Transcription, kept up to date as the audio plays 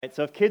Right,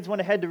 so if kids want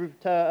to head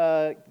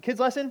to kids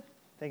lesson,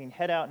 they can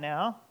head out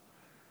now.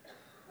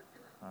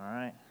 All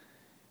right.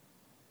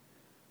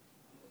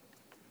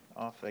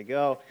 Off they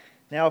go.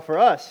 Now for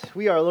us,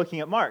 we are looking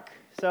at Mark.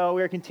 So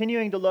we are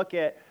continuing to look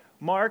at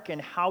Mark and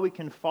how we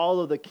can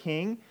follow the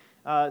King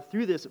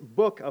through this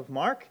book of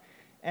Mark.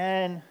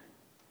 And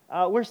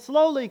we're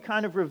slowly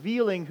kind of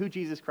revealing who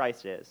Jesus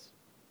Christ is.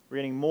 We're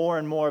getting more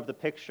and more of the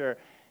picture.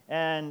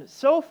 And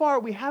so far,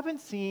 we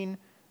haven't seen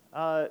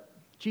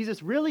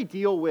Jesus really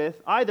deal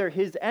with either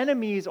his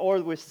enemies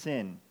or with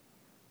sin.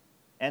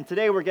 And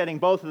today we're getting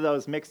both of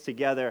those mixed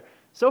together.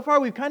 So far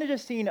we've kind of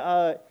just seen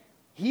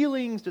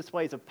healings,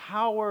 displays of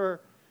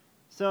power,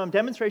 some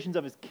demonstrations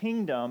of his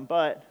kingdom,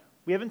 but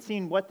we haven't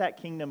seen what that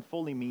kingdom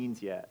fully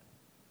means yet.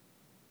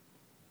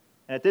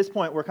 And at this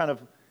point we're kind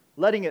of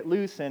letting it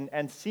loose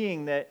and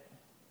seeing that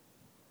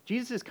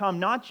Jesus has come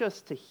not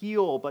just to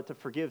heal, but to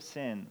forgive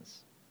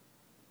sins.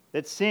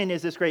 That sin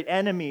is this great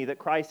enemy that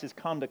Christ has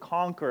come to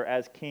conquer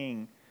as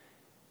king.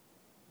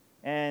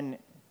 And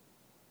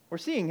we're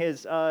seeing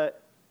his kind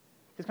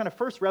of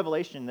first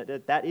revelation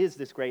that is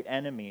this great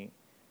enemy.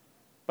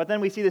 But then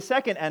we see the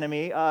second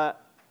enemy,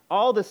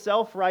 all the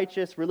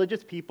self-righteous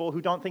religious people who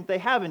don't think they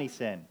have any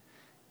sin,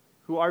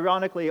 who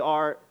ironically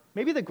are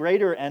maybe the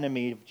greater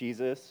enemy of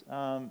Jesus,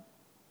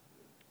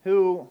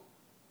 who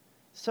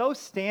so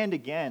stand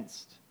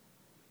against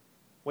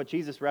what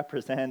Jesus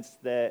represents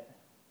that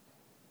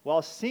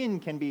while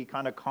sin can be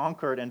kind of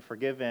conquered and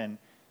forgiven,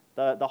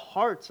 the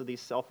hearts of these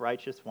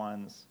self-righteous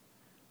ones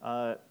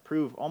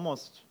prove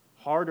almost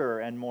harder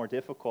and more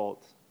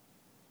difficult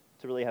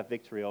to really have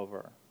victory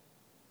over.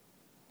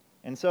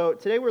 And so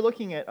today we're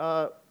looking at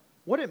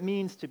what it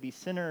means to be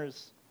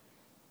sinners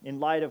in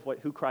light of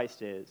who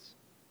Christ is.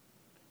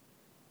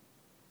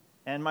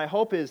 And my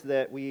hope is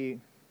that we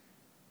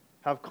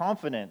have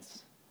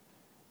confidence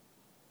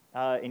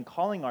in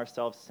calling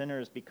ourselves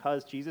sinners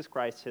because Jesus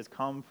Christ has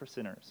come for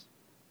sinners.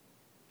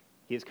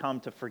 He has come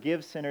to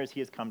forgive sinners,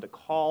 he has come to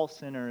call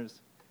sinners,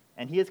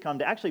 and he has come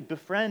to actually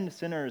befriend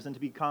sinners and to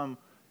become,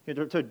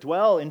 to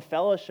dwell in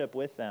fellowship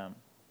with them,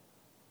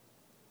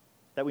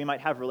 that we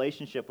might have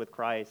relationship with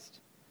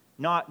Christ,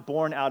 not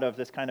born out of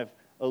this kind of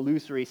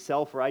illusory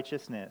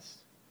self-righteousness,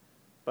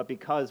 but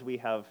because we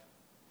have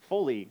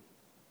fully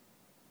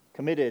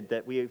committed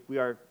that we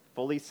are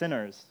fully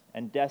sinners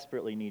and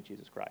desperately need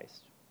Jesus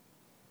Christ.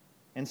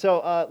 And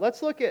so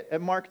let's look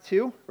at Mark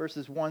 2,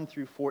 verses 1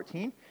 through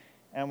 14.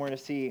 And we're going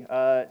to see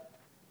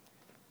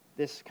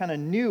this kind of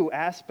new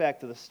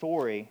aspect of the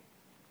story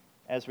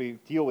as we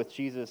deal with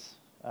Jesus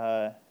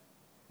and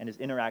his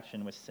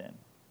interaction with sin.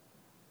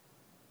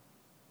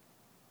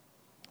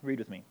 Read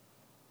with me.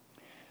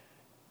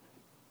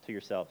 To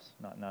yourselves,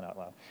 not out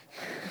loud.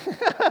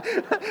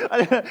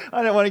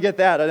 I didn't want to get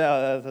that. I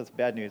know, that's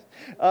bad news.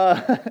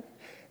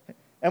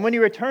 And when he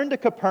returned to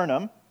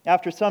Capernaum,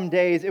 after some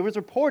days, it was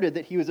reported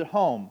that he was at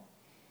home.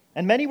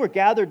 And many were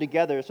gathered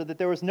together so that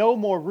there was no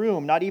more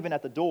room, not even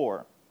at the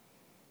door.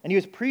 And he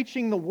was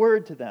preaching the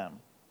word to them.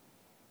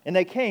 And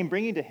they came,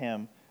 bringing to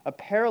him a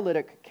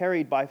paralytic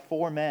carried by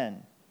 4 men.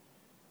 And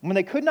when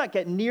they could not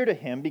get near to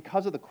him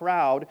because of the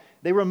crowd,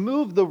 they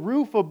removed the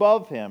roof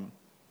above him.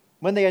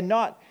 When they had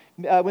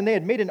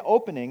made an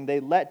opening,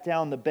 they let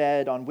down the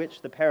bed on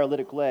which the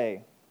paralytic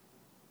lay.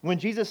 When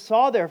Jesus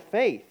saw their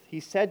faith, he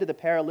said to the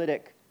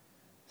paralytic,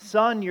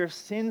 "Son, your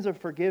sins are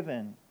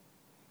forgiven."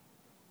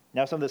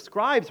 Now some of the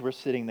scribes were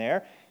sitting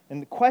there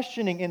and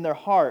questioning in their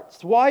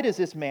hearts, "Why does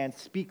this man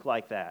speak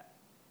like that?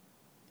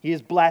 He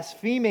is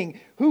blaspheming.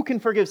 Who can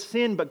forgive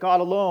sin but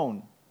God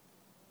alone?"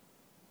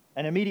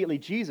 And immediately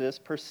Jesus,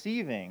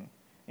 perceiving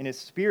in his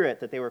spirit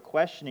that they were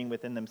questioning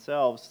within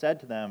themselves, said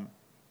to them,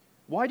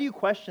 "Why do you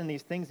question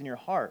these things in your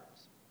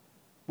hearts?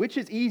 Which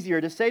is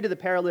easier, to say to the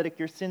paralytic,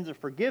 'Your sins are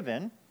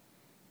forgiven,'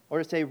 or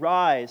to say,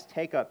 'Rise,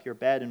 take up your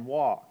bed and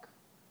walk'?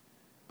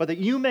 But that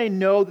you may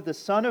know that the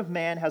Son of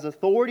Man has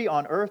authority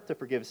on earth to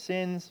forgive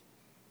sins,"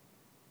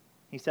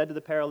 he said to the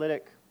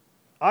paralytic,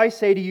 "I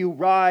say to you,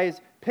 rise,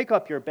 pick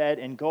up your bed,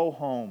 and go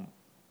home."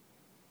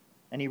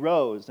 And he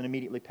rose and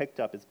immediately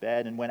picked up his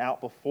bed and went out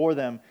before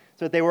them,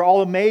 so that they were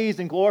all amazed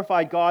and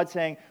glorified God,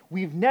 saying,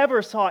 "We've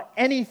never saw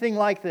anything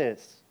like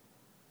this."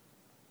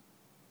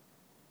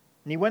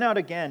 And he went out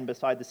again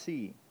beside the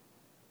sea,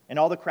 and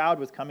all the crowd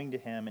was coming to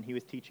him, and he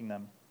was teaching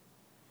them.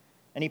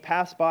 And he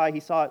passed by, he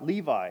saw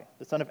Levi,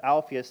 the son of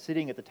Alphaeus,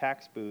 sitting at the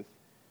tax booth.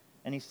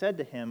 And he said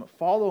to him,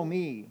 "Follow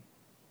me."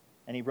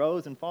 And he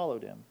rose and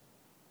followed him.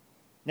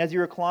 And as he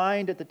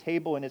reclined at the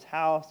table in his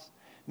house,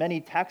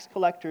 many tax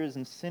collectors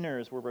and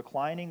sinners were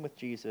reclining with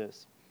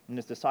Jesus and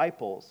his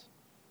disciples,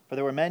 for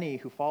there were many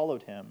who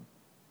followed him.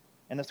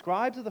 And the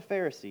scribes of the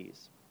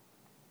Pharisees,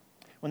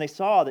 when they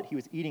saw that he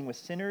was eating with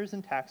sinners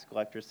and tax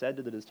collectors, said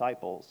to the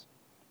disciples,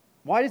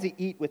 "Why does he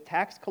eat with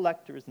tax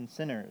collectors and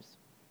sinners?"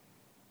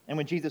 And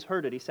when Jesus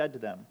heard it, he said to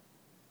them,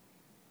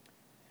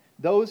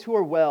 "Those who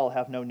are well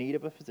have no need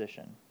of a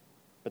physician,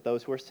 but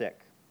those who are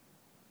sick.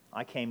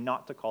 I came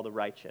not to call the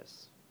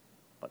righteous,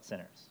 but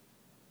sinners."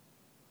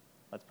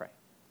 Let's pray.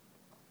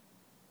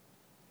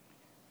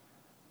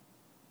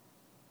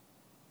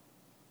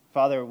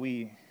 Father,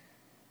 we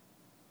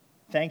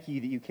thank you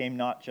that you came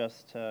not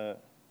just to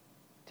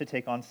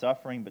take on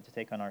suffering, but to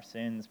take on our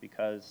sins,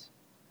 because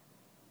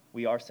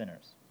we are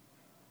sinners.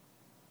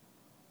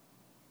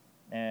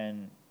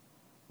 And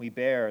we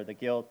bear the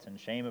guilt and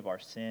shame of our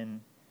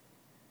sin,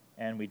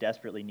 and we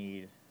desperately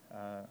need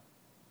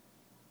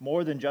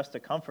more than just a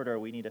comforter.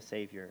 We need a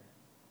Savior.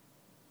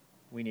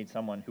 We need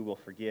someone who will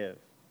forgive.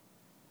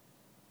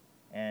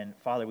 And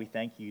Father, we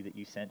thank you that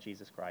you sent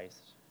Jesus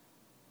Christ.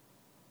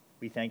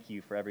 We thank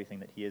you for everything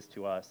that he is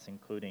to us,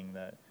 including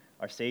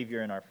our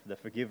Savior and the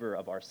forgiver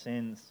of our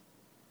sins.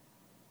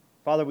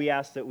 Father, we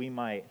ask that we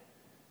might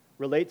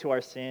relate to our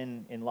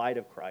sin in light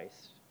of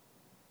Christ,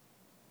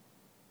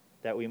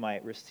 that we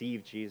might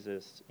receive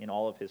Jesus in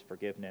all of his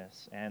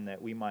forgiveness, and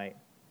that we might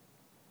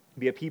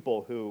be a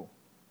people who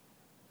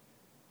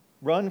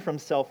run from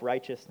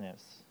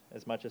self-righteousness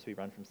as much as we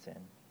run from sin.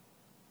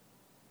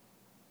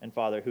 And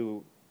Father,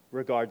 who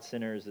regard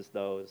sinners as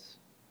those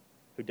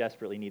who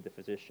desperately need the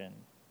physician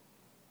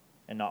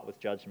and not with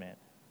judgment.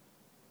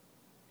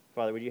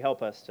 Father, would you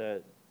help us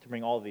to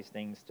bring all of these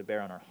things to bear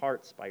on our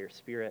hearts by your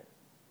Spirit?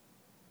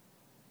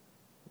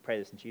 We pray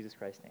this in Jesus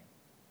Christ's name.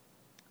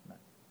 Amen.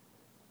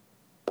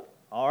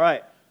 All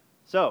right.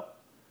 So,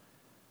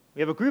 we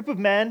have a group of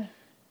men,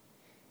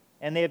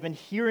 and they have been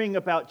hearing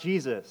about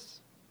Jesus.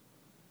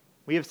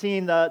 We have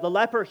seen the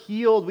leper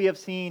healed. We have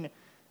seen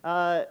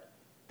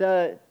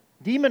the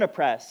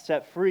demon-oppressed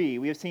set free.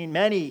 We have seen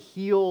many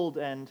healed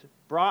and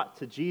brought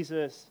to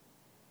Jesus.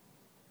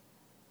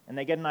 And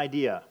they get an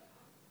idea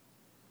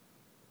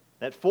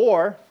that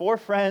four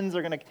friends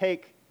are going to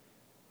take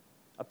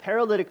a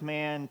paralytic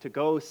man to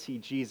go see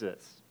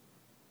Jesus.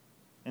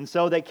 And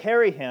so they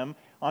carry him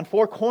on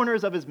four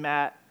corners of his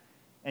mat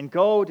and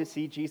go to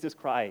see Jesus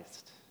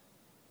Christ.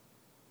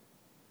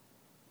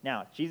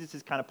 Now, Jesus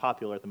is kind of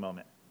popular at the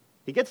moment.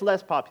 He gets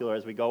less popular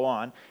as we go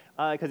on,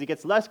 because he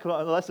gets less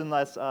and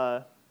less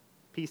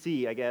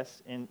PC, I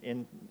guess,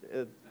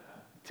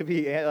 to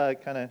be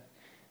kind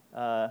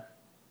of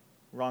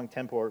wrong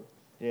tempo.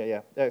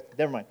 Yeah.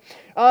 Never mind.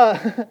 All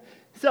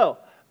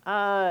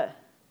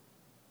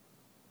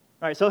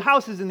right, so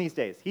houses in these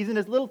days. He's in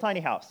his little tiny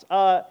house.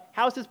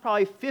 House is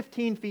probably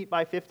 15 feet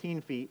by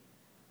 15 feet.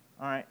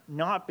 All right,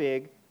 not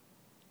big.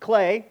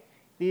 Clay,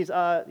 these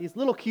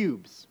little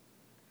cubes.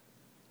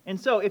 And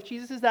so if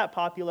Jesus is that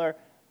popular,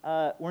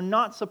 we're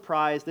not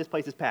surprised this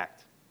place is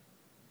packed.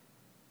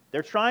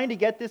 They're trying to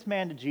get this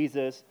man to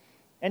Jesus,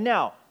 and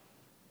now,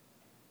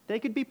 they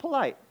could be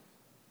polite.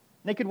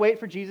 They could wait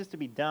for Jesus to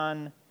be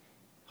done,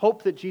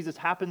 hope that Jesus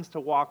happens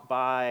to walk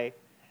by.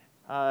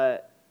 No.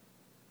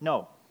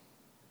 All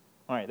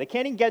right, they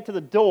can't even get to the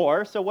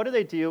door, so what do?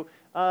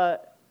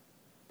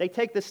 They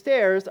take the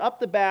stairs up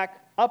the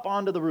back, up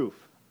onto the roof.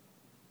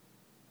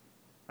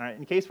 All right,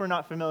 in case we're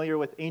not familiar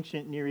with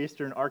ancient Near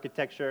Eastern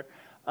architecture,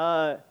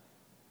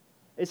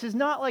 this is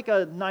not like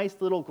a nice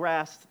little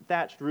grass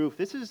thatched roof.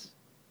 This is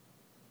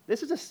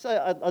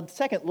a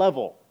second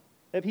level.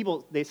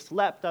 They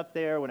slept up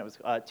there when it was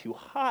too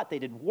hot. They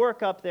did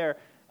work up there.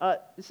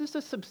 This is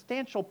a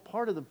substantial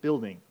part of the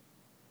building.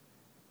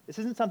 This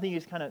isn't something you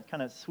just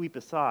kind of sweep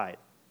aside.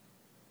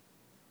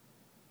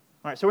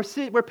 All right, so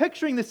we're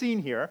picturing the scene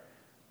here.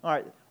 All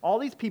right, all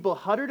these people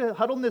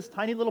huddled in this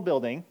tiny little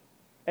building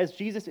as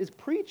Jesus is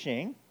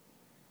preaching.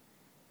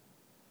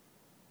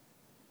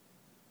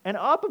 And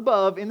up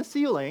above in the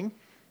ceiling,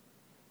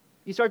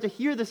 you start to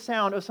hear the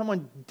sound of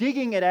someone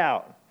digging it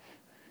out.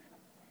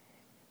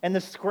 And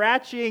the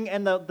scratching,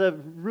 and the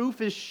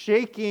roof is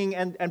shaking,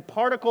 and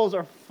particles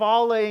are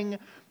falling.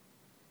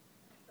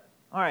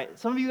 All right,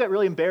 some of you get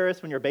really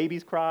embarrassed when your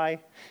babies cry.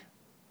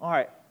 All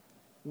right,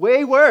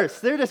 way worse.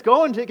 They're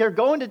going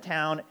to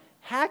town,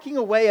 hacking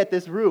away at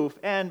this roof.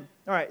 And,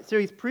 all right, so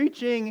he's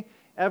preaching.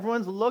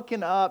 Everyone's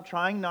looking up,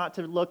 trying not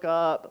to look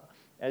up,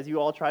 as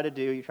you all try to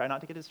do. You try not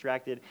to get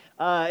distracted.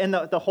 And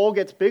the hole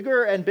gets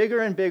bigger and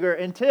bigger and bigger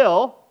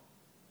until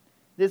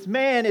this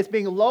man is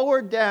being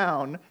lowered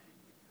down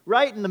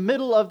right in the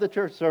middle of the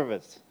church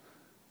service.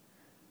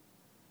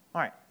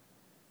 All right.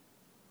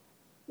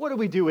 What do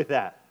we do with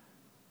that?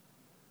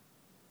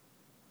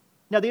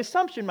 Now, the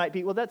assumption might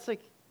be, well, that's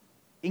like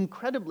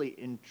incredibly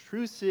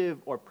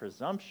intrusive or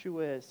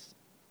presumptuous.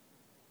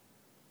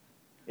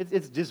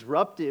 It's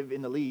disruptive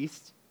in the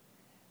least.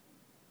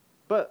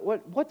 But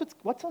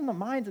what's on the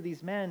minds of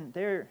these men?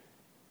 They're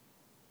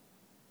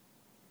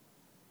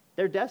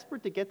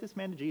desperate to get this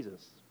man to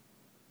Jesus.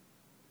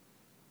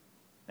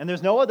 And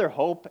there's no other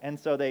hope, and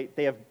so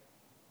they've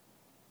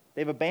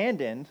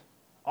abandoned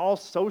all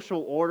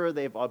social order,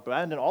 they've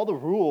abandoned all the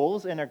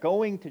rules, and are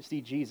going to see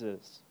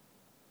Jesus.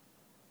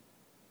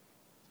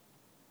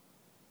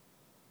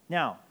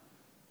 Now,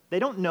 they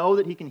don't know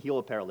that he can heal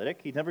a paralytic.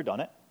 He's never done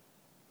it.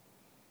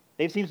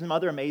 They've seen some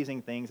other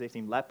amazing things. They've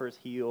seen lepers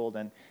healed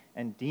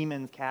and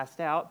demons cast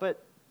out,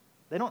 but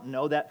they don't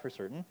know that for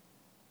certain.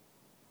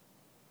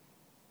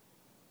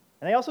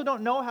 And they also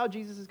don't know how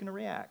Jesus is going to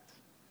react.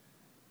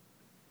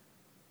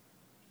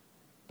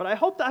 But I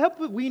hope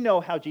that we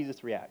know how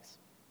Jesus reacts.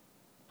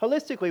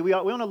 Holistically, we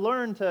want to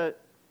learn to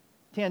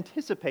to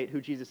anticipate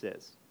who Jesus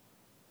is.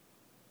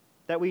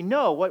 That we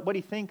know what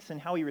he thinks and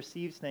how he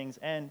receives things.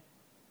 And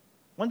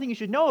one thing you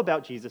should know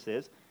about Jesus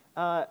is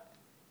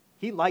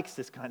he likes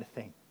this kind of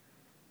thing.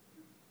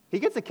 He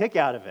gets a kick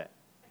out of it.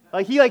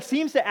 He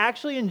seems to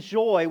actually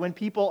enjoy when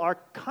people are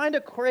kind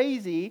of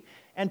crazy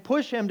and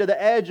push him to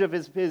the edge of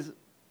his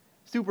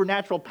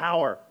supernatural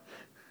power.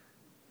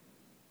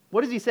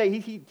 What does he say?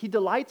 He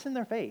delights in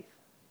their faith.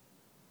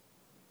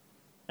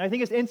 And I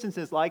think it's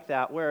instances like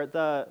that where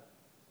the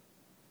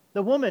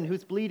woman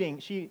who's bleeding,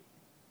 she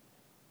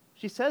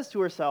says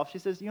to herself, she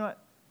says, you know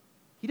what?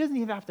 He doesn't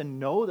even have to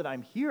know that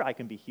I'm here, I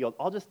can be healed.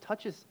 I'll just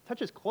touch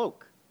his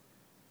cloak.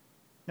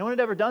 No one had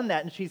ever done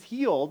that, and she's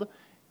healed.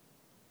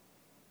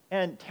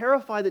 And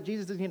terrified that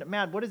Jesus is going to get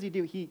mad, what does he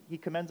do? He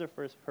commends her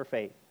for her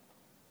faith.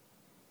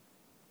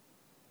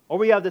 Or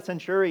we have the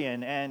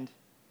centurion, and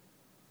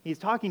he's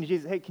talking to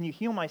Jesus, hey, can you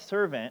heal my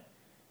servant?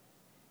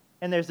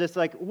 And there's this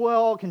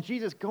well, can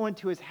Jesus go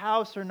into his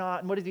house or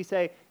not? And what does he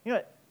say? You know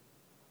what?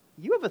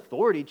 You have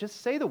authority.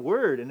 Just say the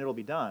word, and it'll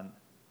be done.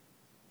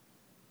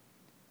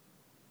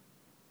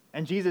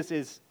 And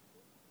Jesus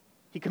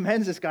he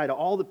commends this guy to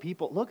all the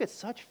people. Look at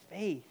such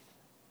faith.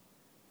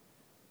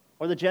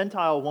 Or the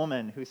Gentile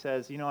woman who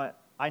says, you know what,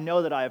 I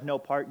know that I have no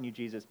part in you,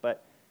 Jesus,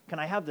 but can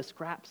I have the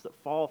scraps that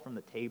fall from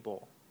the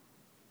table?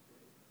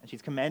 And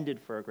she's commended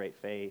for her great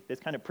faith.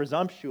 This kind of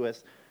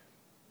presumptuous,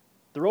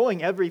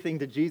 throwing everything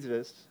to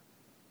Jesus,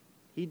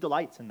 he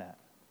delights in that.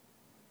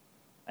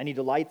 And he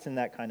delights in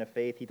that kind of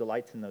faith. He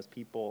delights in those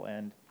people.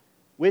 And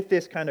with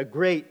this kind of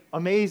great,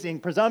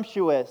 amazing,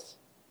 presumptuous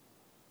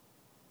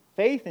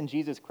faith in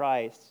Jesus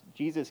Christ,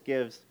 Jesus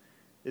gives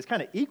this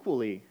kind of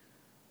equally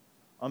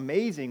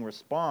amazing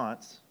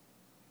response.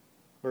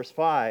 Verse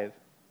 5,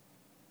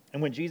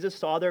 and when Jesus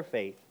saw their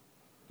faith,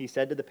 he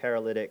said to the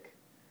paralytic,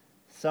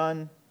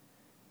 son,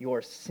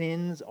 your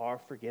sins are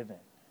forgiven.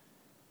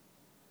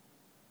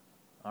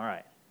 All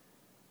right.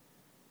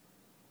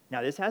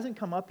 Now, this hasn't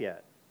come up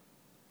yet.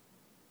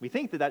 We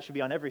think that should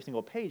be on every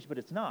single page, but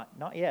it's not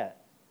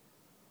yet.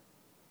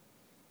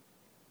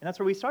 And that's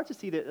where we start to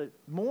see that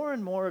more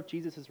and more of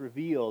Jesus is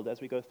revealed as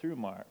we go through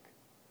Mark.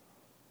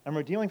 And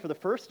we're dealing for the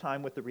first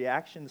time with the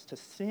reactions to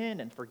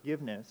sin and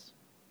forgiveness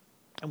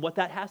and what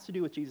that has to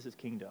do with Jesus'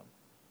 kingdom.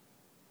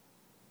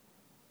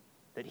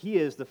 That he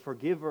is the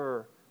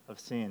forgiver of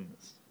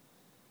sins.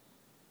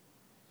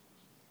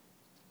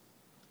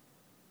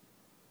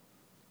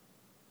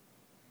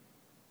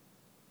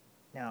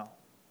 Now,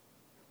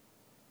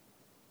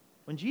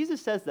 when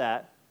Jesus says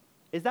that,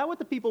 is that what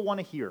the people want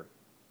to hear?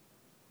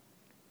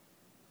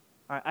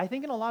 All right, I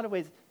think in a lot of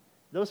ways,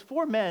 those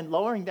 4 men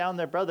lowering down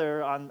their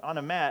brother on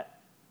a mat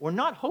were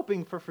not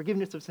hoping for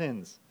forgiveness of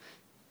sins.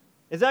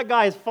 As that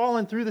guy has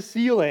fallen through the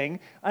ceiling,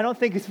 I don't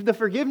think the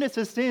forgiveness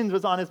of sins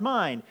was on his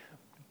mind.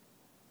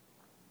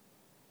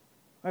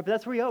 All right, but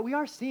that's where we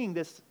are seeing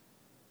this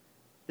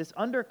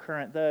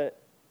undercurrent, the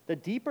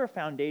deeper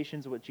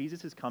foundations of what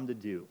Jesus has come to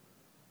do.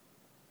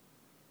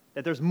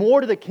 That there's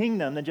more to the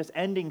kingdom than just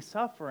ending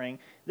suffering,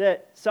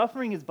 that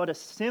suffering is but a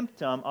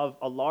symptom of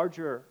a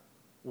larger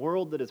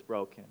world that is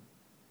broken.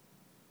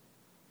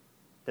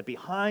 That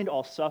behind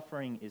all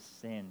suffering is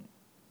sin.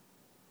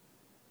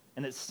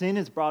 And that sin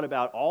has brought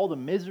about all the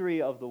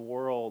misery of the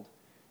world.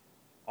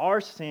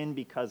 Our sin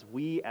because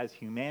we as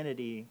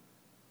humanity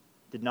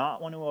did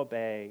not want to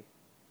obey,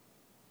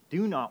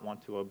 do not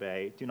want to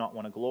obey, do not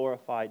want to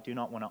glorify, do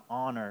not want to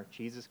honor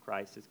Jesus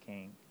Christ as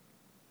King.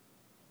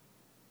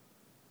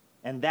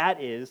 And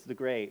that is the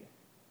great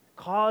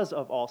cause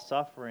of all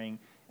suffering.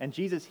 And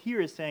Jesus here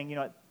is saying, you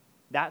know what,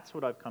 that's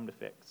what I've come to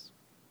fix.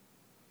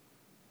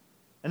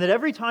 And that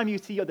every time you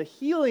see the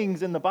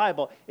healings in the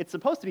Bible, it's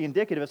supposed to be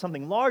indicative of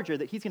something larger,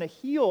 that he's going to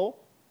heal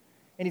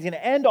and he's going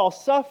to end all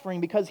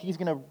suffering because he's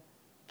going to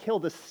kill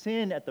the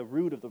sin at the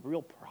root of the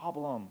real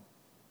problem.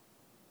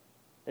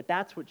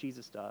 That's what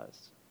Jesus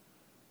does.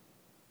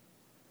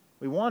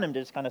 We want him to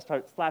just kind of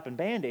start slapping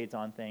Band-Aids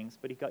on things,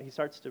 but he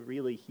starts to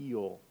really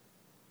heal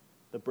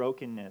the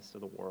brokenness of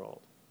the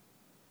world.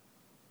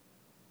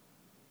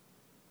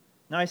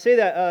 Now I say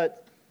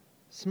that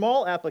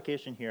small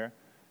application here.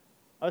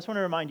 I just want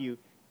to remind you,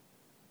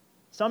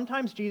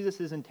 sometimes Jesus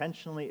is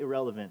intentionally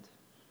irrelevant.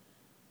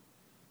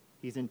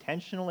 He's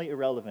intentionally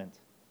irrelevant.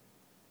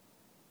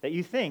 That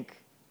you think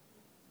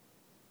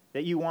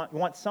that you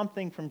want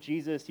something from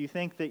Jesus, you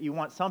think that you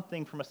want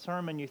something from a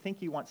sermon, you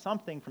think you want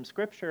something from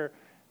Scripture.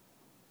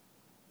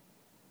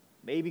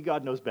 Maybe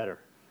God knows better.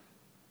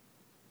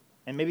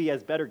 And maybe he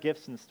has better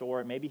gifts in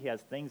store. Maybe he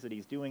has things that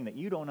he's doing that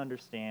you don't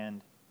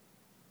understand.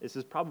 This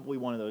is probably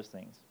one of those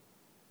things.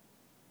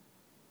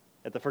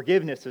 That the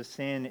forgiveness of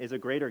sin is a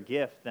greater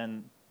gift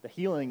than the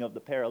healing of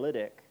the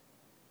paralytic.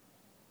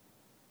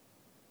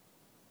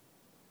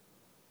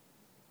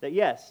 That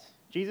yes,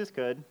 Jesus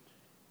could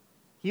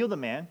heal the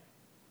man.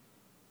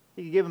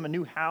 He could give him a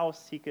new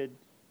house. He could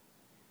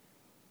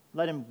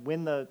let him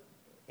win the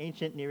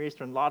ancient Near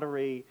Eastern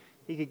lottery.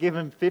 He could give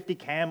him 50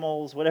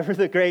 camels, whatever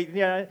the great,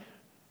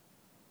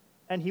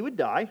 and he would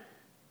die,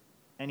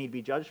 and he'd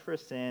be judged for a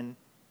sin,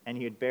 and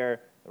he would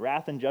bear the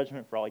wrath and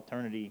judgment for all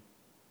eternity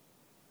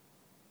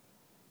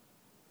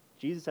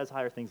Jesus has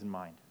higher things in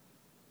mind.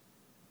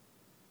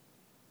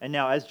 And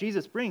now, as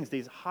Jesus brings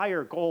these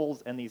higher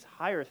goals and these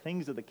higher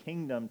things of the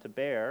kingdom to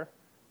bear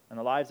in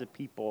the lives of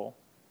people,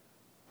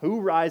 who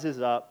rises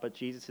up but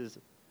Jesus'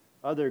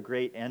 other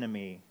great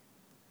enemy,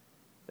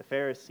 the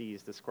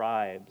Pharisees, the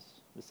scribes,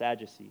 the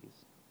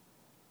Sadducees?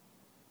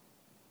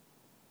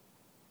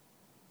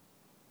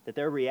 That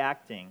they're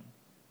reacting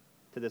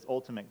to this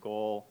ultimate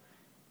goal.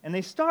 And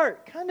they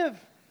start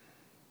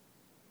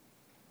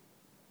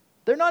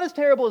they're not as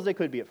terrible as they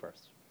could be at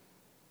first.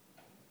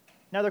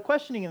 Now, they're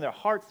questioning in their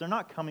hearts. They're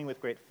not coming with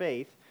great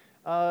faith,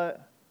 but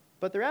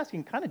they're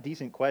asking kind of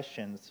decent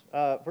questions.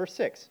 Verse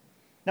 6.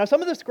 Now,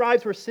 some of the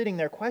scribes were sitting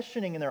there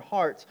questioning in their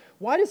hearts,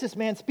 why does this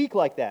man speak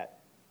like that?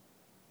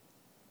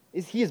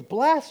 He is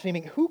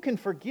blaspheming. Who can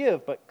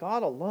forgive but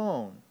God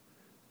alone?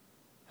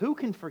 Who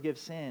can forgive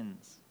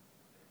sins?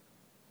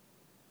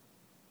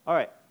 All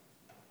right.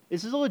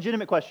 This is a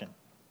legitimate question.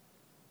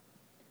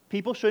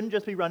 People shouldn't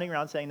just be running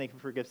around saying they can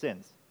forgive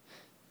sins.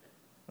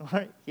 All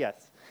right?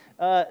 Yes.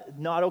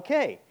 Not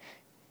okay.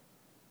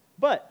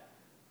 But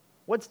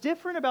what's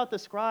different about the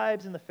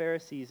scribes and the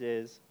Pharisees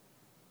is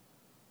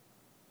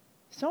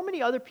so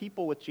many other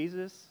people with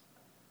Jesus,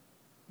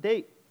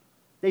 they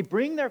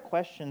bring their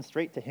questions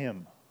straight to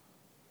him.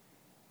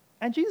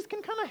 And Jesus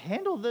can kind of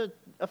handle the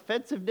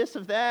offensiveness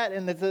of that,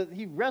 and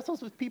he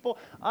wrestles with people.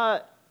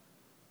 But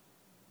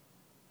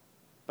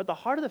the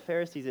heart of the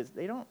Pharisees is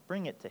they don't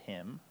bring it to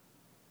him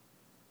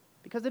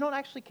because they don't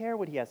actually care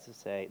what he has to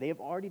say. They have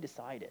already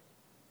decided.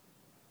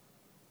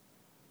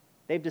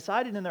 They've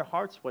decided in their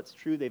hearts what's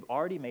true. They've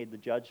already made the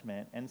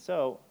judgment. And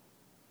so,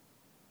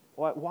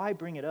 why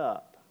bring it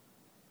up?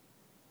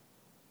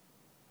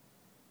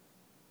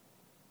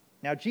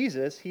 Now,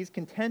 Jesus, he's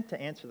content to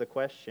answer the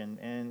question,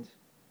 and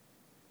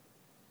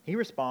he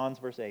responds,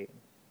 verse 8.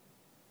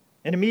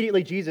 And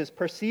immediately Jesus,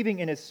 perceiving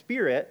in his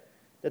spirit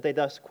that they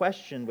thus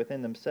questioned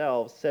within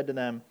themselves, said to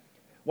them,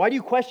 why do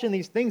you question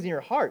these things in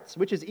your hearts?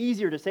 Which is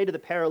easier to say to the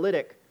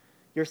paralytic,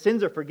 your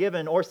sins are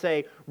forgiven, or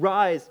say,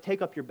 rise,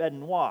 take up your bed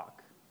and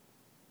walk?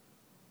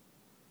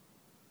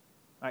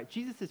 All right,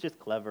 Jesus is just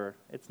clever.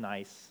 It's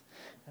nice.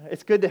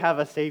 It's good to have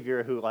a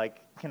Savior who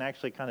can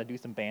actually kind of do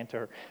some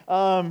banter.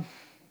 All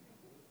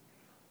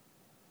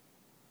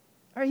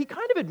right, he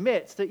kind of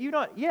admits that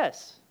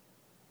yes,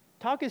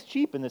 talk is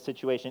cheap in this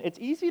situation. It's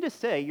easy to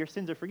say your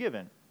sins are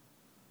forgiven.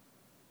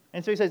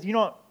 And so he says,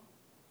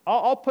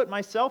 I'll put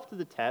myself to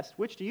the test.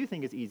 Which do you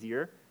think is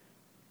easier?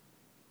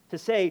 To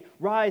say,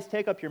 rise,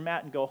 take up your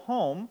mat and go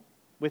home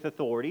with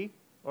authority,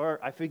 or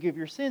I forgive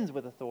your sins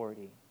with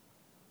authority?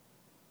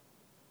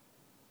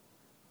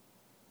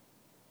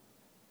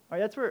 All right,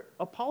 that's where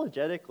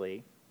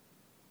apologetically,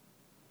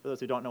 for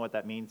those who don't know what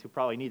that means, who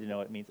probably need to know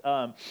what it means,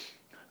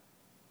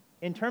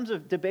 in terms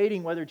of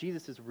debating whether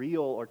Jesus is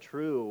real or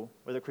true,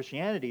 whether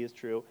Christianity is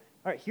true,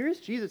 all right, here's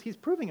Jesus. He's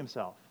proving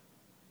himself.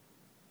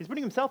 He's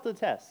putting himself to the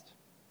test.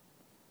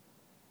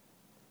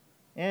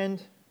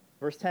 And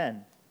verse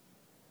 10,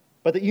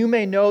 but that you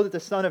may know that the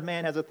Son of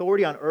Man has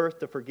authority on earth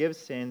to forgive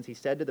sins, he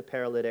said to the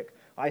paralytic,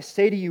 I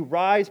say to you,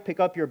 rise, pick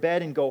up your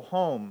bed, and go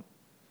home.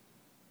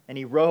 And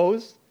he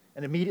rose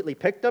and immediately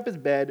picked up his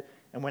bed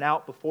and went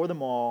out before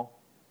them all,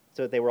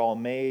 so that they were all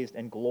amazed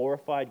and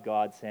glorified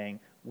God, saying,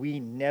 we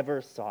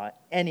never saw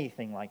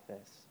anything like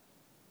this.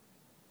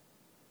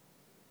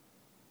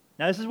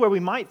 Now, this is where we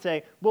might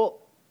say, well,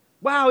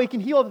 wow, he can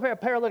heal a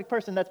paralytic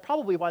person. That's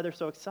probably why they're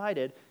so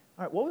excited.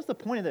 All right, what was the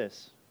point of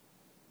this?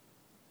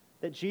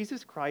 That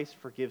Jesus Christ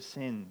forgives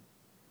sin.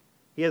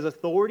 He has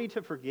authority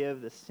to forgive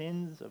the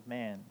sins of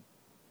man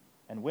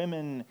and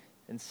women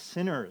and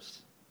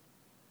sinners.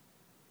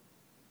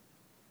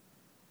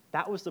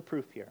 That was the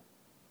proof here.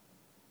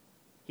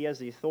 He has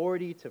the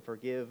authority to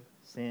forgive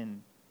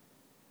sin.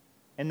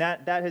 And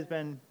that has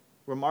been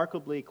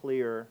remarkably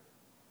clear.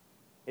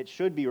 It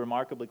should be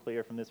remarkably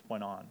clear from this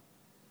point on.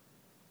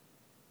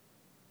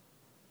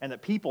 And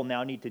that people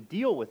now need to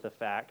deal with the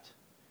fact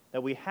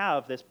that we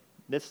have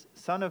this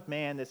Son of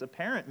Man, this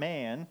apparent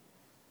man,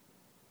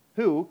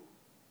 who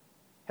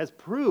has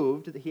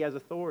proved that he has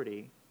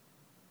authority.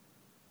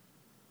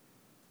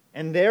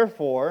 And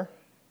therefore,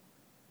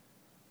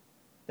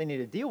 they need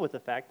to deal with the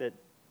fact that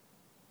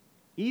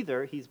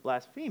either he's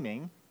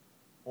blaspheming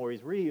or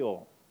he's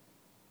real.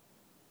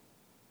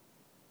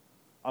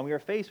 And we are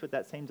faced with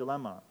that same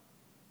dilemma.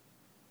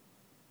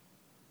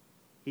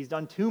 He's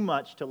done too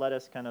much to let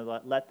us kind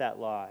of let that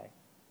lie.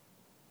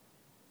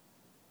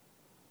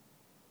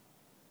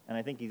 And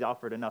I think he's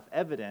offered enough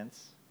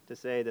evidence to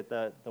say that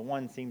the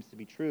one seems to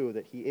be true,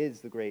 that he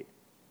is the great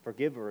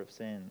forgiver of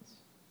sins.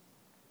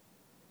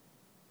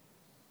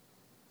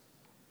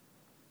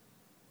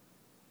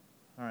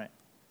 All right.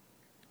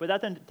 But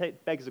that then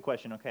begs the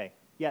question, okay,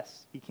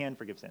 yes, he can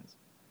forgive sins.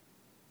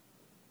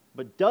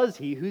 But does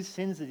he? Whose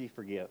sins does he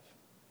forgive?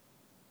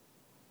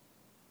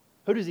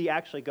 Who does he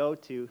actually go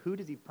to? Who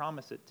does he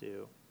promise it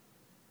to?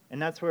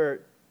 And that's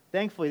where,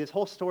 thankfully, this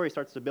whole story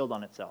starts to build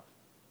on itself.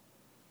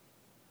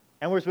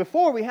 And whereas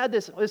before we had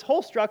this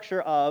whole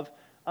structure of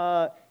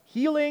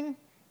healing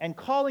and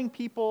calling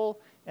people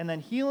and then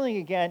healing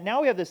again.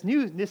 Now we have this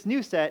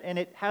new set, and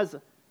it has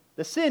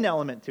the sin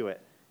element to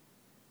it.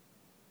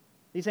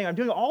 He's saying, I'm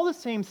doing all the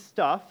same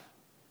stuff.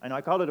 I know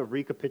I called it a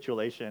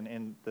recapitulation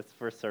in this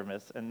first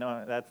service, and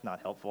no, that's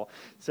not helpful.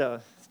 So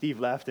Steve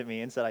laughed at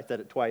me and said I said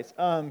it twice.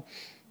 They're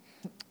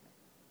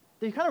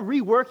kind of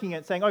reworking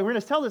it, saying, oh, we're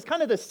going to tell this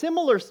kind of the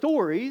similar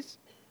stories,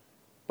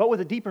 but with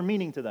a deeper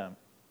meaning to them.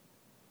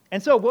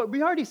 And so what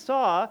we already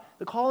saw,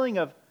 the calling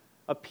of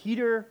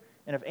Peter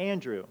and of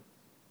Andrew,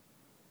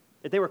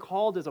 that they were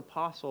called as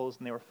apostles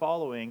and they were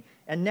following.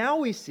 And now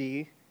we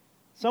see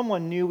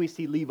someone new. We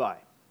see Levi.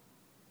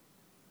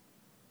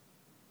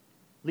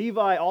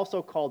 Levi,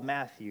 also called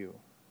Matthew.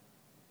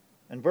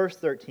 In verse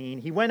 13,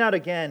 he went out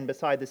again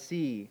beside the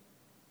sea.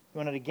 He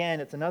went out again,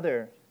 it's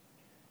another.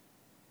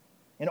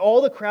 And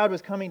all the crowd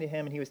was coming to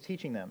him, and he was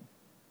teaching them.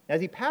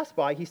 As he passed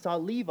by, he saw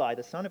Levi,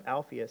 the son of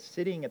Alphaeus,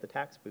 sitting at the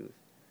tax booth.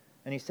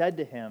 And he said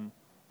to him,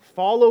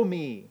 follow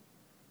me.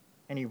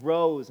 And he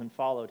rose and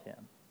followed him.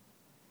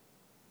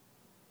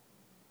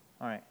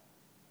 All right.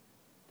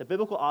 The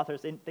biblical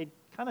authors, they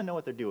kind of know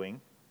what they're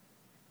doing.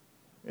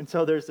 And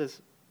so there's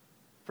this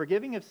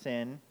forgiving of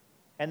sin,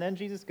 and then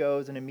Jesus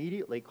goes and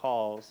immediately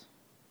calls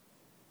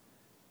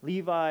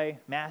Levi,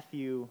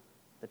 Matthew,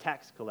 the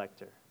tax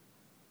collector.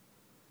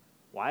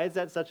 Why is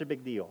that such a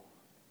big deal?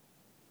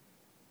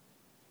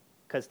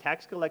 Because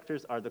tax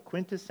collectors are the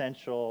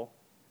quintessential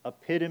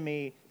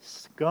epitome,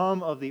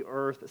 scum of the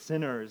earth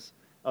sinners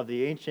of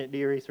the ancient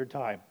Near Eastern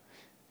time.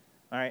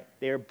 All right,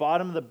 they are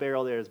bottom of the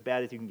barrel. They're as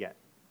bad as you can get.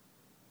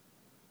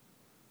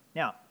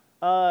 Now,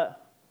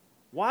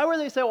 why were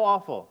they so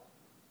awful?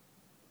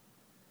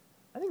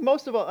 I think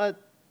most of all,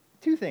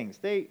 two things.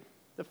 The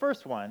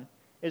first one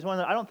is one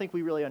that I don't think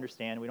we really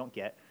understand, we don't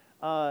get,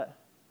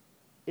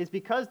 is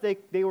because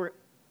they were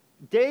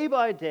day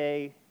by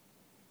day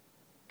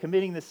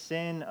committing the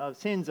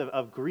sins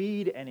of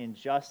greed and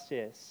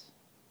injustice.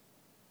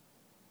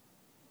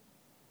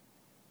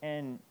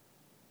 And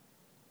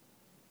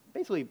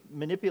basically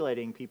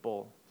manipulating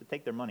people to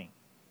take their money.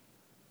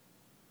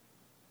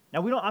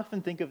 Now, we don't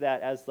often think of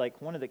that as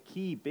like one of the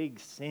key big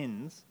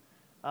sins,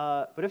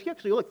 but if you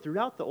actually look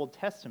throughout the Old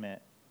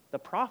Testament, the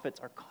prophets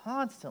are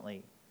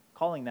constantly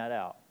calling that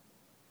out.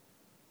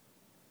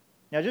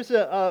 Now, just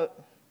to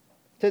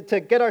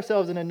get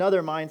ourselves in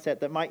another mindset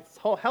that might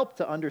help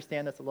to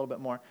understand this a little bit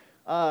more,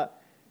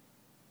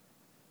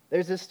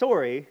 there's this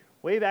story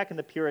way back in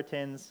the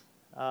Puritans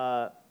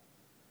where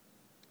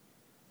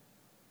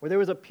there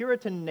was a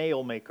Puritan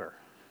nail maker.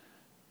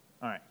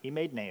 All right, he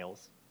made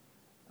nails.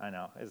 I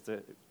know.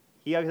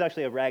 He was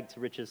actually a rag to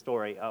riches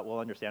story. We'll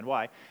understand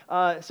why.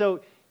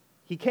 So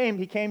he came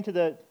to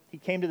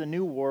the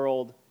New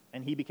World,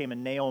 and he became a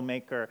nail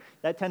maker.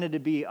 That tended to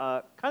be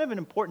kind of an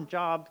important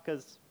job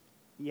because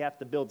you have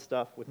to build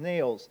stuff with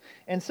nails.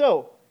 And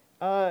so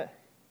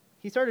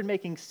he started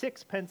making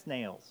 6-pence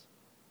nails.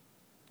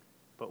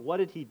 But what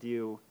did he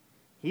do?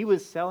 He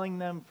was selling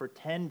them for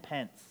 10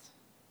 pence.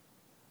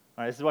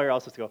 All right, this is why you're all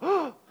supposed to go,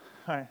 oh,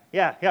 all right,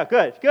 yeah,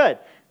 good.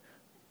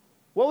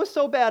 What was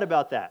so bad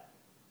about that?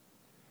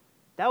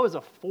 That was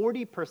a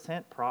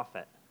 40%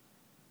 profit.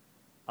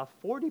 A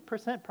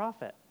 40%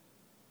 profit.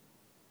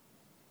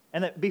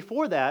 And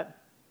before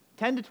that,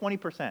 10 to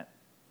 20%.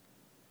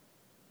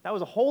 That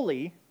was a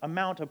holy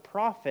amount of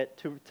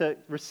profit to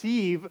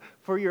receive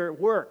for your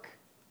work.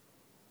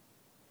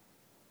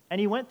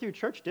 And he went through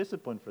church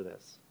discipline for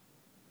this.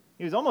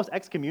 He was almost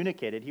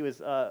excommunicated. He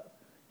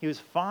was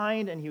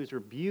fined and he was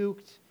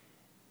rebuked.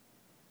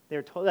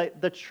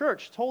 The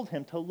church told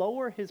him to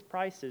lower his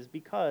prices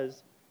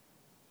because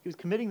he was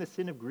committing the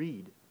sin of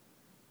greed.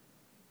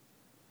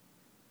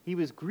 He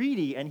was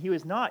greedy, and he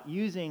was not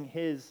using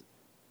his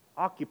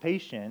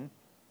occupation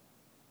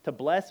to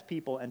bless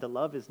people and to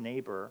love his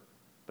neighbor,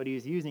 but he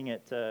was using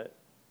it to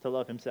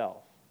love himself.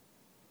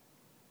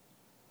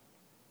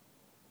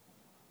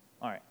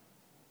 All right.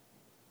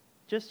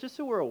 Just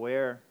so we're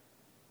aware,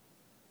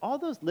 all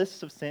those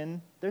lists of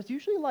sin, there's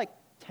usually like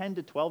 10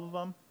 to 12 of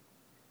them,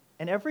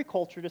 and every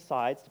culture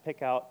decides to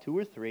pick out 2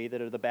 or 3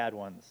 that are the bad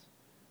ones.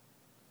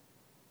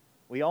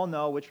 We all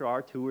know which are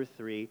our 2 or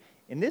 3.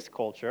 In this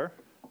culture,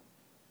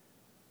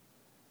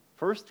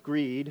 first,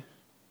 greed,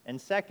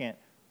 and second,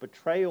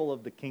 betrayal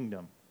of the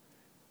kingdom.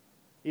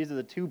 These are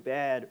the 2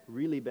 bad,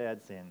 really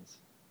bad sins.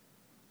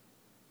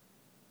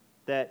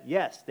 That,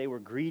 yes, they were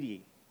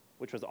greedy,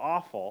 which was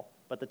awful,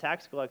 but the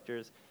tax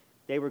collectors,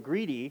 they were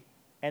greedy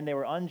and they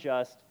were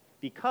unjust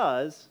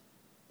because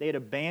they had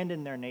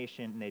abandoned their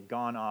nation and they'd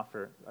gone off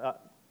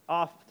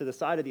to the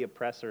side of the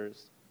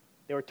oppressors.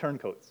 They were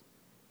turncoats.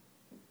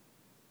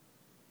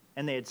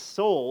 And they had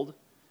sold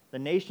the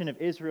nation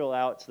of Israel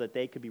out so that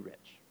they could be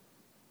rich.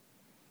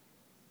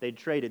 They'd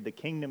traded the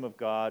kingdom of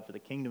God for the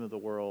kingdom of the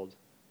world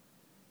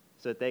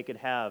so that they could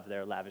have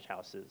their lavish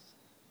houses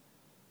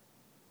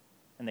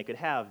and they could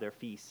have their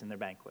feasts and their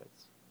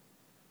banquets.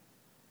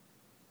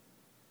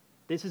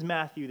 This is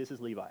Matthew, this is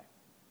Levi.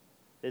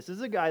 This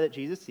is a guy that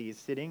Jesus sees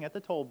sitting at the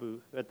toll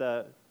booth, at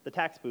the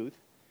tax booth,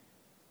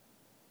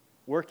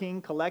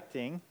 working,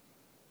 collecting,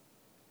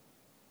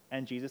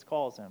 and Jesus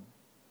calls him.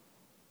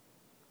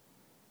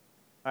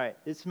 All right,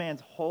 this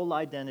man's whole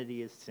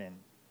identity is sin.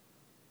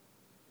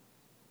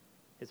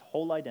 His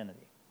whole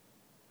identity.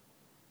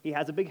 He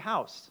has a big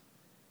house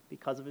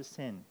because of his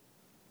sin.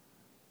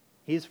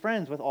 He is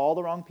friends with all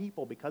the wrong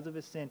people because of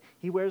his sin.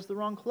 He wears the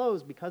wrong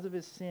clothes because of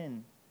his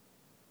sin.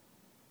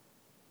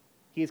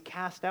 He is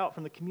cast out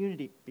from the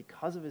community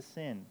because of his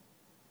sin.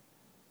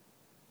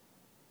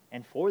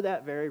 And for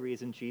that very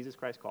reason, Jesus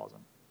Christ calls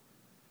him.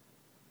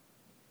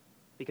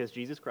 Because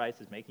Jesus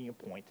Christ is making a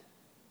point.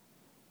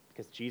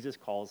 Because Jesus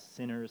calls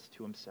sinners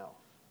to himself.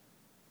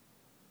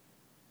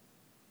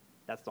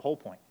 That's the whole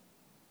point.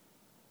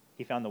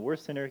 He found the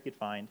worst sinner he could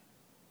find,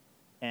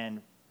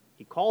 and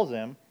he calls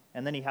him,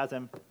 and then he has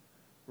him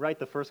write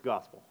the first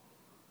gospel.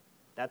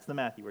 That's the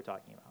Matthew we're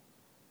talking about.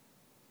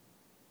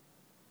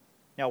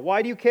 Now,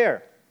 why do you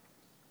care?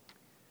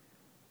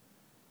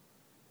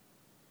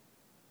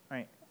 All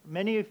right,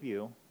 many of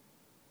you,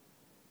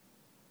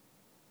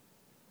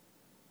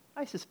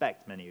 I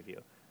suspect many of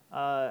you,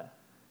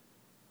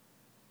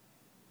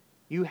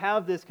 you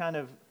have this kind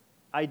of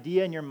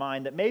idea in your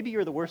mind that maybe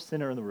you're the worst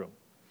sinner in the room.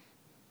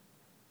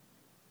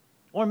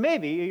 Or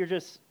maybe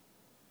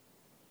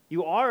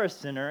you are a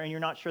sinner and you're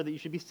not sure that you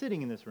should be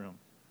sitting in this room.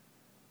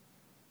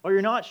 Or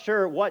you're not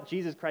sure what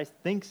Jesus Christ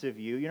thinks of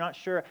you. You're not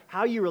sure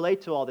how you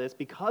relate to all this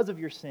because of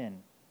your sin.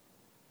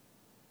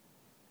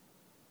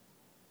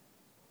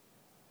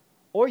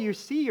 Or you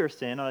see your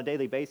sin on a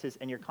daily basis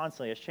and you're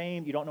constantly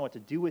ashamed. You don't know what to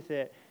do with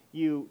it.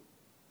 You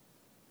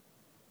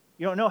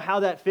don't know how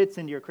that fits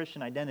into your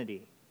Christian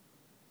identity.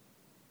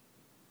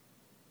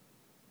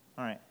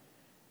 All right.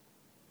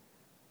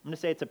 I'm going to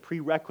say it's a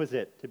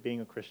prerequisite to being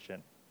a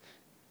Christian.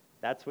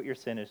 That's what your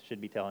sin should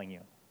be telling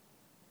you.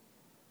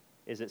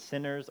 Is that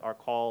sinners are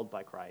called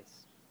by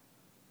Christ.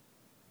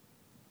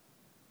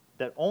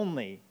 That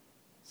only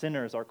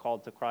sinners are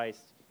called to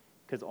Christ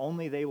because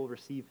only they will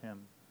receive him.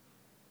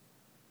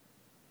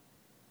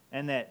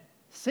 And that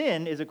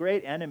sin is a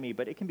great enemy,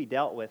 but it can be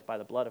dealt with by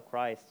the blood of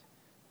Christ.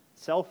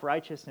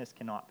 Self-righteousness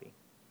cannot be.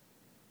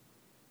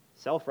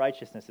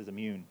 Self-righteousness is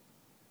immune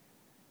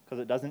because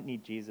it doesn't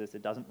need Jesus,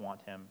 it doesn't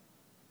want him.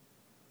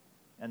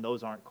 And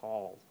those aren't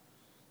called.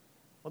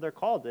 Well, they're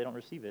called, they don't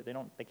receive it.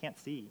 They can't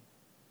see.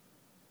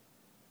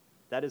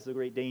 That is the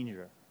great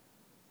danger.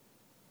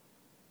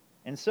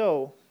 And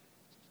so,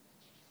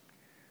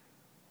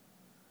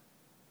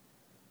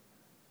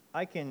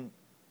 I can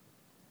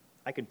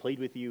plead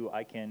with you,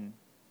 I can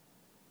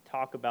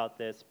talk about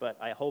this, but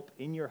I hope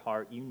in your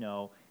heart you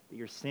know that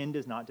your sin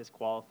does not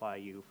disqualify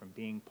you from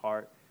being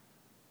part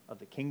of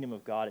the kingdom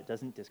of God. It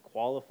doesn't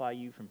disqualify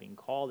you from being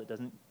called. It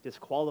doesn't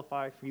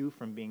disqualify you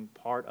from being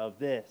part of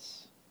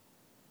this.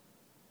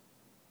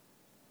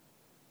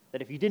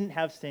 That if you didn't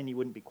have sin, you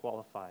wouldn't be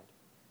qualified.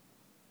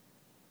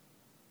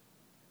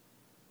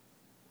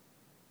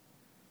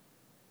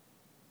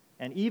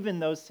 And even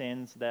those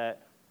sins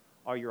that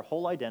are your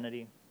whole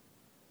identity,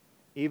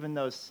 even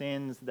those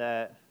sins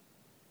that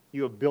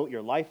you have built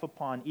your life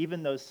upon,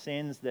 even those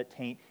sins that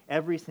taint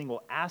every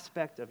single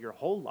aspect of your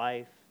whole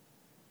life,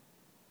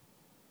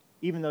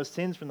 even those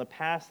sins from the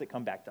past that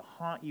come back to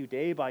haunt you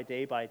day by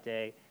day by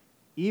day,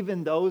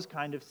 even those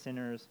kind of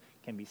sinners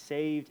can be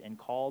saved and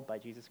called by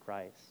Jesus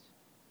Christ.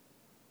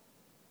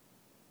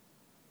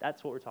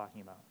 That's what we're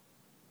talking about.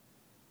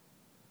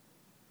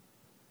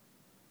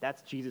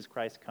 That's Jesus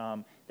Christ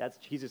come. That's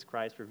Jesus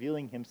Christ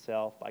revealing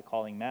himself by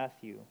calling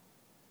Matthew,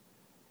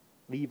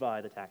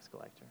 Levi the tax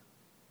collector.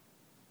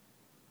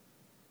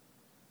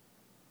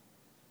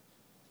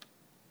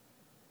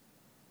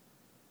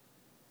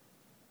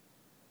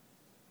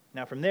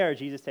 Now from there,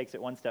 Jesus takes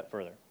it one step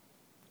further.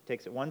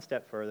 Takes it one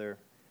step further,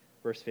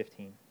 verse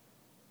 15.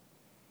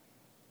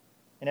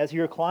 And as he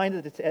reclined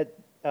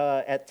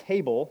at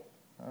table,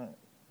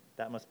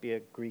 that must be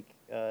a Greek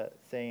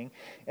saying,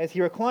 as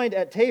he reclined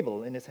at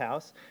table in his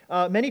house,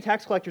 many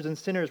tax collectors and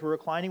sinners were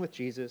reclining with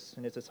Jesus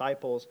and his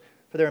disciples,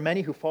 for there were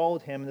many who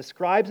followed him. And the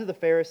scribes of the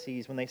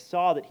Pharisees, when they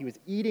saw that he was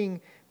eating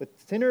with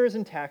sinners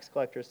and tax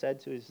collectors, said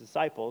to his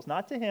disciples,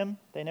 not to him,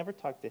 they never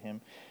talked to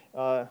him.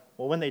 Well,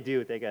 when they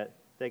do, they get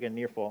an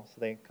earful,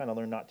 so they kind of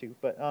learn not to.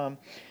 But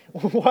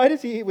why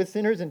does he eat with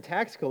sinners and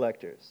tax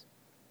collectors?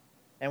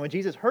 And when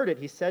Jesus heard it,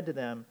 he said to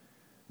them,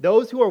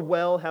 those who are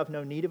well have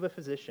no need of a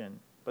physician,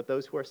 but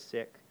those who are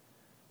sick.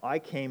 I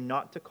came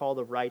not to call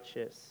the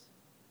righteous,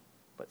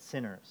 but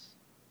sinners.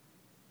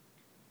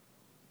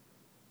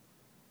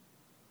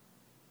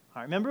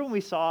 All right, remember when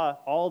we saw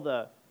all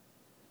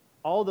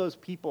those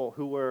people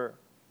who were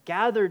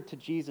gathered to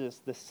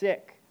Jesus, the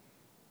sick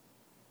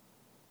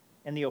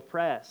and the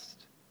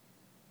oppressed?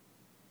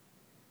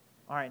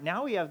 All right,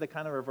 now we have the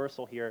kind of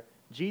reversal here.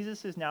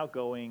 Jesus is now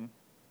going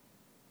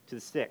to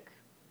the sick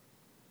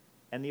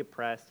and the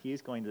oppressed. He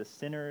is going to the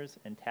sinners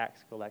and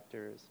tax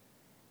collectors.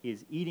 He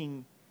is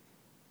eating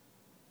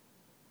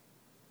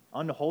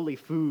unholy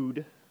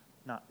food,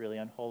 not really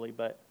unholy,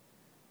 but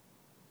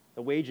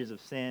the wages of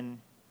sin.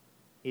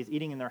 He is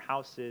eating in their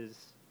houses.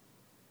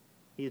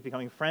 He is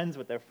becoming friends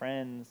with their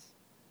friends.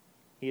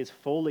 He is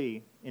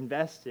fully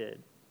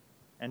invested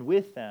and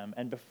with them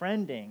and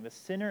befriending the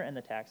sinner and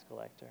the tax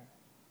collector.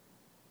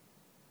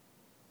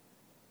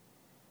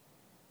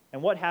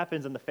 And what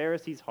happens in the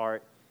Pharisees'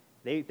 heart?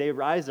 They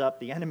rise up,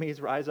 the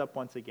enemies rise up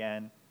once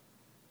again.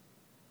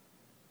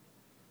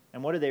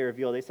 And what do they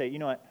reveal? They say, you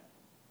know what?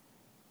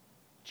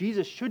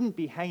 Jesus shouldn't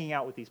be hanging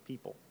out with these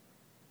people.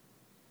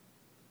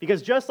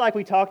 Because just like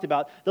we talked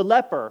about, the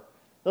leper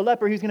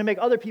who's going to make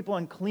other people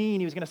unclean,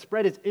 he was going to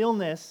spread his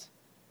illness,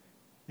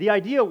 the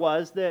idea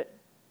was that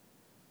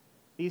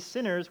these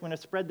sinners were going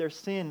to spread their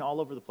sin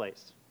all over the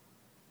place.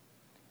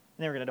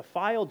 And they were going to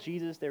defile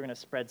Jesus. They were going to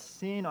spread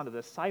sin onto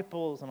the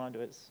disciples and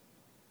onto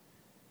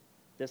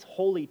this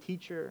holy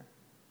teacher.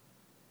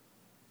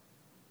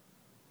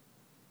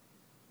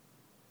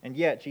 And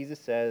yet, Jesus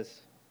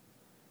says,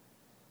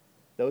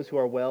 those who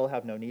are well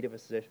have no need of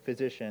a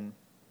physician,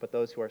 but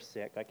those who are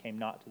sick. I came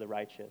not to the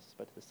righteous,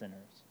 but to the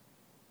sinners.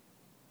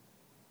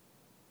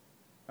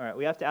 All right,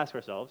 we have to ask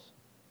ourselves,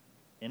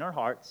 in our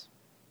hearts,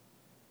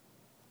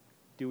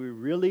 do we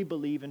really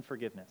believe in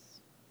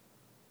forgiveness?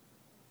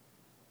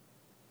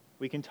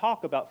 We can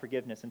talk about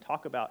forgiveness and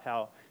talk about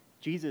how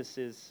Jesus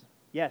is,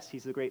 yes,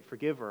 he's the great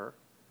forgiver,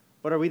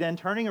 but are we then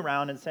turning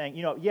around and saying,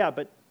 yeah,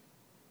 but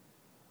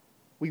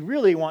we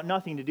really want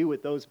nothing to do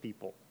with those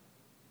people.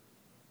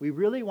 We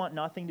really want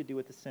nothing to do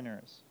with the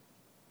sinners.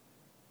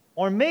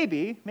 Or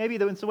maybe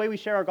it's the way we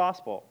share our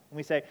gospel. And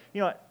we say,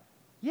 yeah,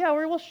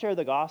 we'll share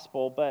the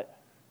gospel, but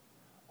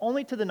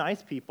only to the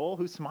nice people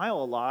who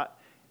smile a lot.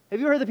 Have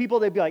you heard the people,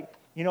 they'd be like,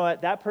 you know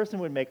what, that person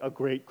would make a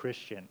great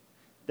Christian.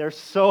 They're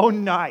so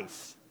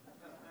nice.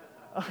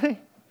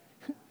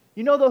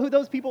 You know who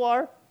those people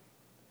are?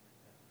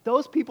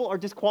 Those people are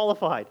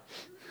disqualified.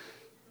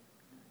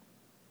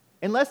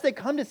 Unless they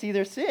come to see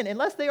their sin,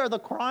 unless they are the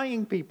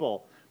crying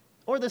people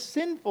or the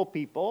sinful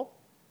people,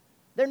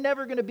 they're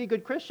never going to be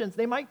good Christians.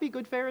 They might be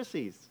good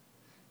Pharisees.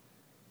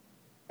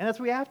 And that's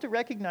we have to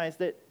recognize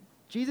that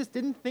Jesus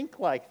didn't think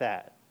like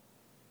that.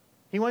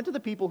 He went to the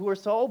people who are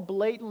so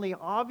blatantly,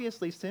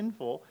 obviously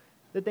sinful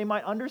that they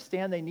might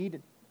understand they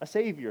need a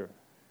Savior.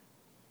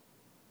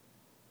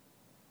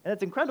 And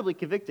it's incredibly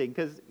convicting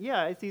because,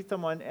 I see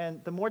someone,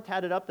 and the more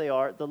tatted up they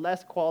are, the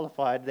less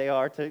qualified they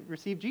are to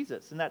receive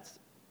Jesus. And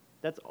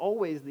that's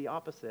always the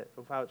opposite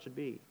of how it should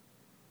be.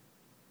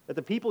 That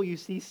the people you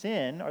see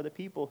sin are the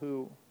people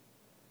who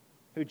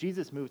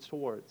Jesus moves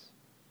towards.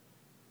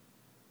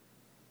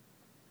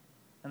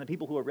 And the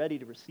people who are ready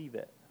to receive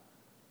it.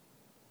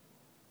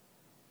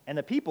 And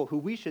the people who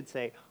we should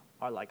say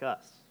are like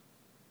us.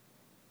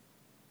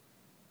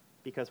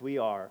 Because we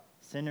are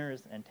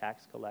sinners and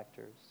tax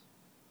collectors.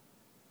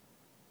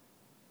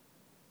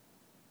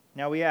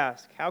 Now we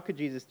ask, how could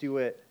Jesus do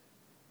it?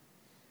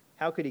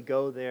 How could he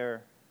go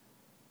there?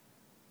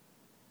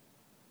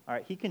 All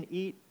right, he can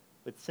eat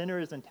with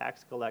sinners and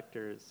tax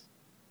collectors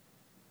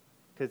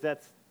because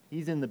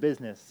he's in the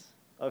business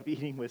of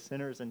eating with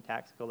sinners and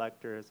tax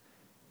collectors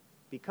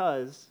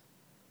because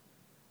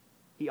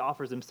he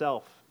offers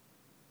himself.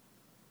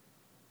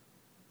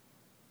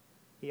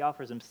 He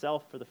offers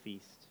himself for the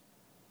feast.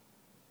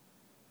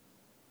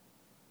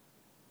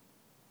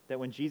 That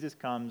when Jesus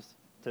comes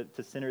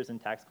to sinners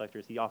and tax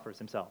collectors, he offers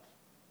himself.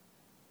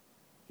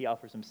 He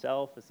offers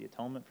himself as the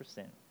atonement for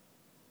sin.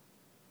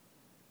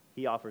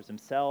 He offers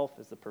himself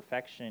as the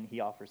perfection. He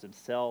offers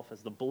himself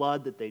as the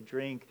blood that they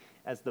drink,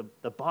 as the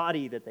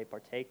body that they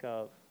partake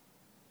of.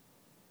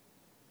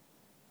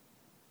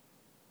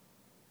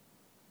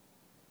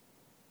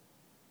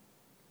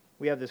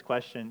 We have this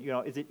question,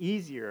 is it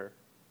easier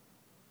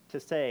to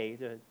say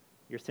that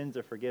your sins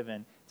are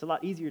forgiven? It's a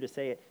lot easier to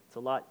say it. It's a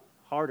lot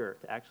harder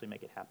to actually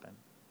make it happen.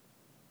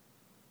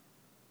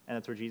 And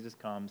that's where Jesus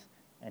comes,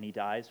 and he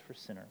dies for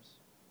sinners.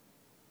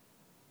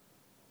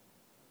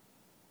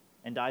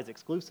 And dies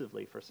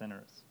exclusively for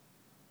sinners.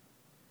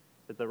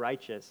 That the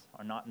righteous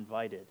are not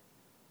invited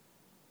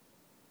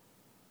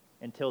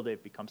until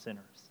they've become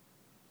sinners.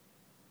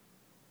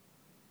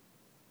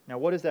 Now,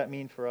 what does that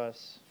mean for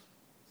us?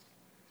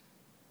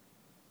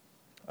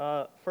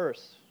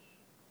 First,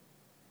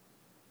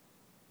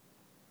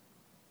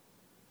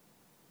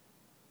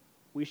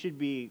 we should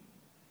be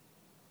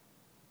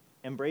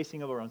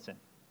embracing of our own sin.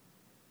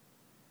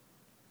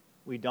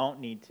 We don't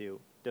need to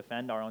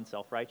defend our own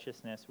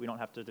self-righteousness. We don't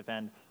have to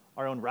defend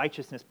our own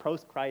righteousness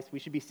post-Christ. We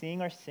should be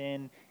seeing our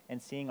sin and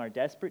seeing our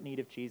desperate need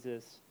of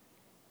Jesus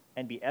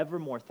and be ever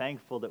more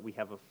thankful that we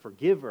have a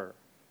forgiver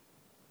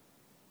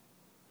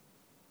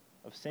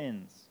of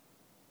sins,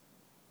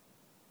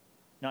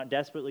 not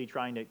desperately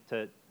trying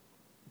to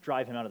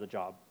drive him out of the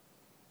job.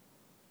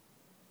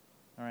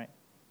 All right?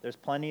 There's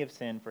plenty of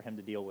sin for him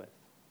to deal with,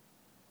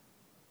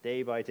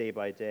 day by day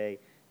by day.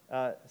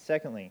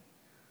 Secondly,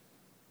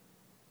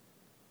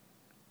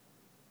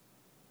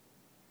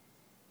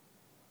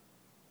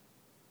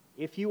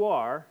 if you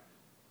are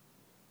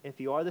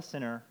the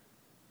sinner,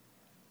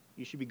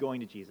 you should be going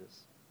to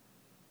Jesus.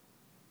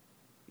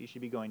 You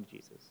should be going to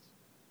Jesus.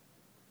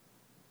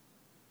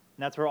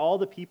 And that's where all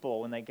the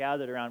people, when they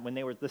gathered around, when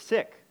they were the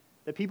sick,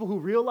 the people who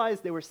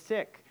realized they were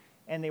sick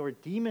and they were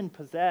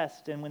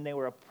demon-possessed and when they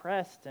were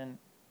oppressed, and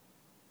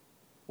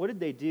what did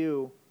they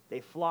do? They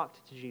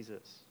flocked to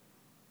Jesus.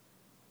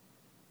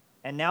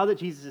 And now that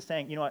Jesus is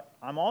saying, you know what,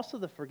 I'm also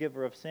the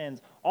forgiver of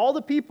sins, all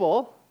the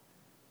people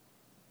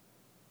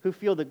who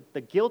feel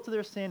the guilt of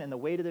their sin and the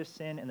weight of their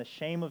sin and the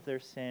shame of their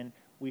sin,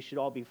 we should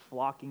all be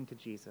flocking to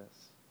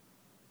Jesus.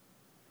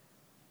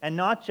 And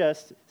not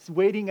just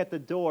waiting at the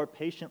door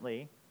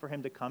patiently for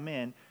him to come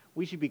in.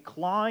 We should be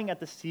clawing at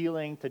the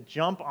ceiling to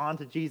jump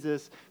onto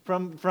Jesus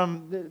from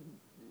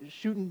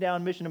shooting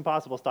down Mission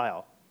Impossible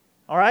style.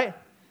 All right?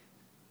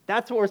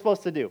 That's what we're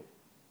supposed to do.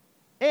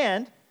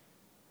 And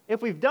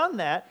if we've done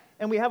that,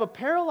 and we have a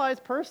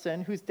paralyzed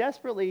person who's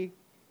desperately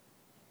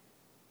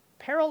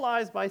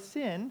paralyzed by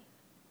sin,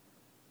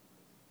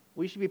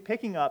 we should be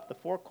picking up the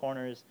four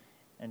corners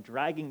and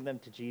dragging them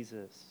to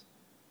Jesus.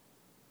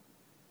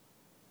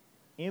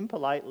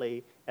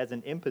 Impolitely, as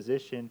an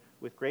imposition,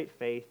 with great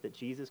faith that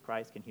Jesus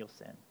Christ can heal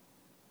sin,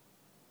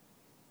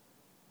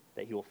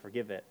 that he will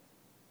forgive it,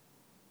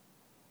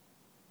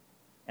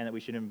 and that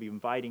we shouldn't be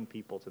inviting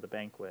people to the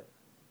banquet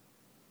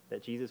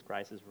that Jesus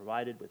Christ has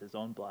provided with his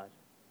own blood.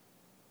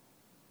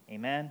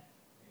 Amen?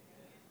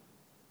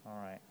 All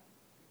right.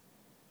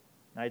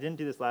 Now, I didn't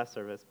do this last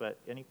service, but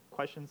any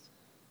questions?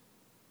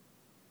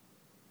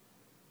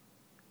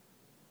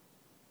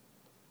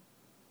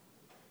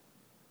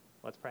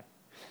 Let's pray.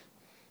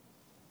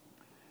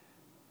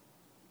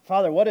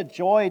 Father, what a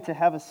joy to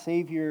have a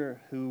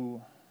Savior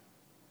who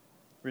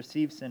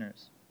receives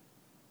sinners.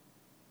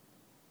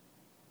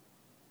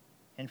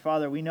 And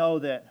Father, we know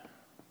that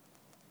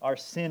our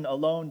sin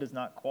alone does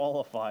not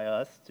qualify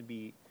us to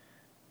be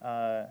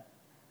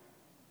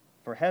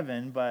for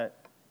heaven,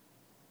 but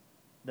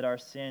that our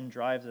sin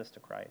drives us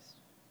to Christ.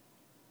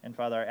 And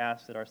Father, I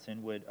ask that our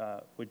sin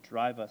would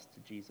drive us to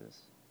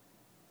Jesus,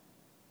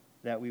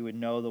 that we would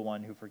know the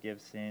one who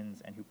forgives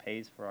sins and who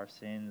pays for our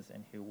sins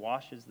and who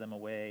washes them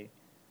away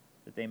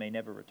that they may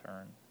never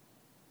return.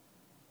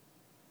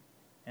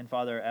 And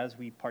Father, as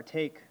we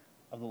partake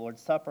of the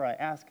Lord's Supper, I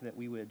ask that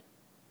we would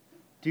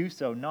do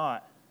so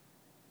not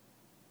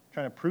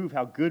trying to prove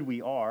how good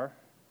we are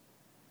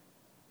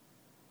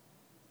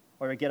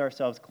or to get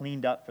ourselves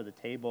cleaned up for the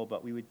table,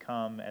 but we would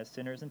come as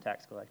sinners and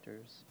tax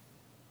collectors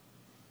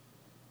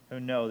who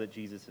know that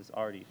Jesus is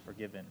already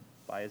forgiven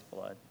by his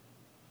blood.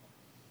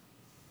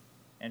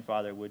 And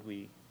Father, would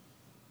we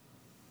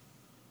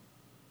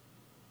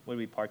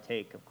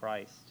partake of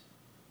Christ,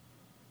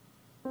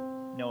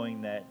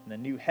 knowing that in the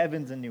new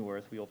heavens and new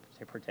earth we will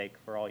partake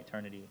for all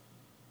eternity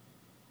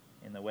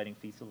in the wedding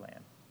feast of the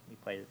Lamb. We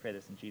pray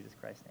this in Jesus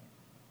Christ's name.